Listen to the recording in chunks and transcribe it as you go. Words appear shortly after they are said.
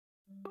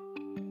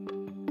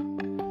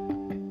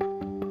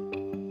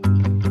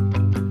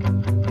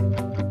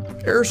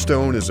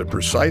Airstone is a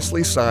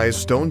precisely sized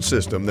stone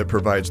system that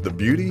provides the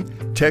beauty,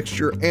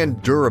 texture,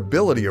 and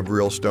durability of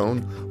real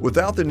stone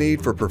without the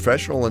need for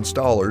professional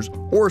installers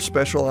or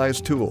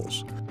specialized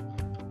tools.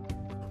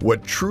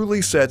 What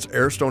truly sets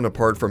Airstone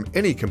apart from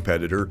any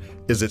competitor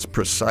is its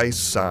precise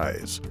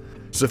size.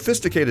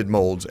 Sophisticated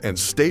molds and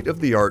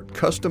state-of-the-art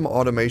custom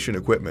automation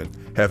equipment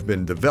have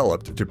been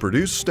developed to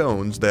produce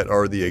stones that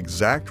are the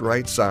exact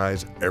right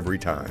size every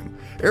time.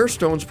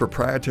 Airstone's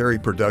proprietary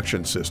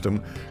production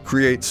system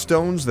creates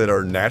stones that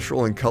are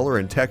natural in color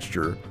and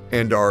texture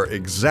and are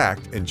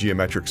exact in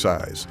geometric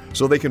size,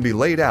 so they can be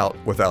laid out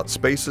without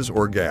spaces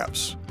or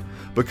gaps.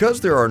 Because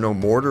there are no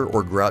mortar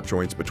or grout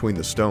joints between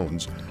the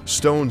stones,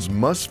 stones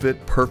must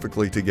fit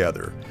perfectly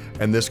together,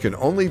 and this can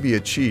only be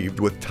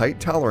achieved with tight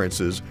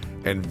tolerances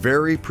and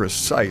very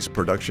precise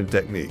production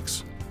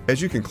techniques.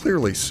 As you can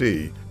clearly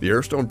see, the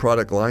Airstone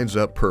product lines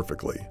up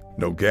perfectly,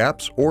 no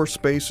gaps or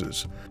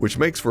spaces, which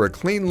makes for a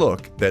clean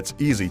look that's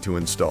easy to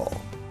install.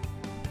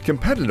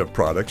 Competitive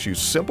products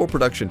use simple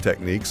production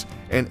techniques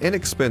and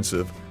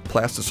inexpensive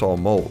plastisol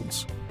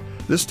molds.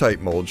 This type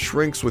mold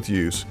shrinks with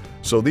use,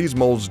 so these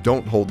molds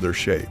don't hold their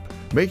shape,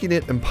 making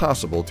it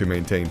impossible to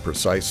maintain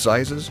precise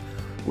sizes,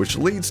 which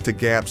leads to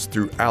gaps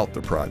throughout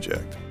the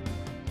project.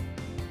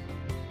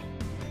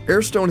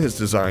 Airstone has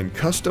designed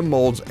custom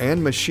molds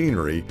and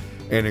machinery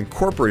and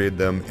incorporated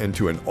them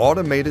into an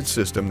automated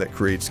system that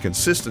creates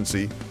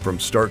consistency from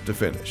start to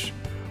finish,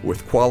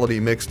 with quality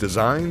mix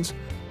designs,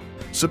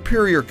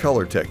 superior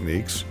color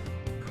techniques,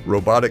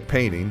 robotic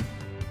painting,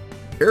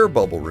 air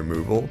bubble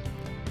removal,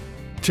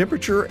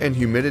 temperature and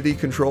humidity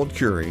controlled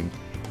curing,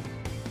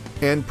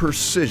 and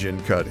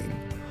precision cutting.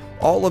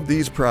 All of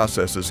these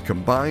processes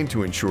combine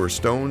to ensure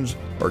stones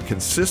are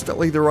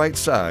consistently the right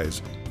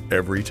size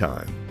every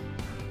time.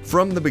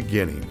 From the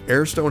beginning,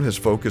 Airstone has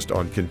focused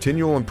on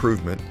continual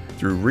improvement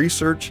through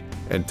research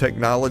and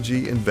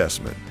technology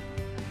investment.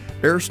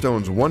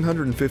 Airstone's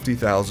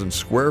 150,000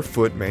 square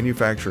foot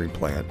manufacturing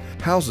plant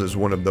houses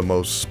one of the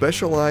most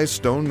specialized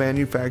stone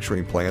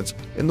manufacturing plants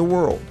in the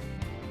world.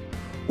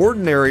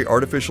 Ordinary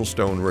artificial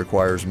stone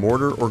requires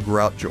mortar or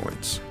grout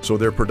joints, so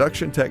their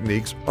production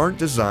techniques aren't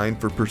designed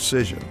for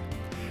precision.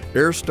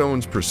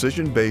 Airstone's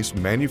precision-based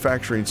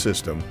manufacturing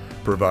system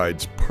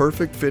provides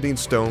perfect fitting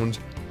stones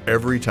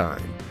every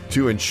time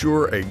to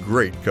ensure a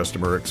great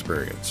customer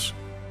experience.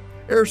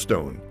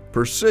 Airstone,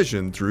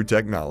 precision through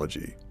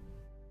technology.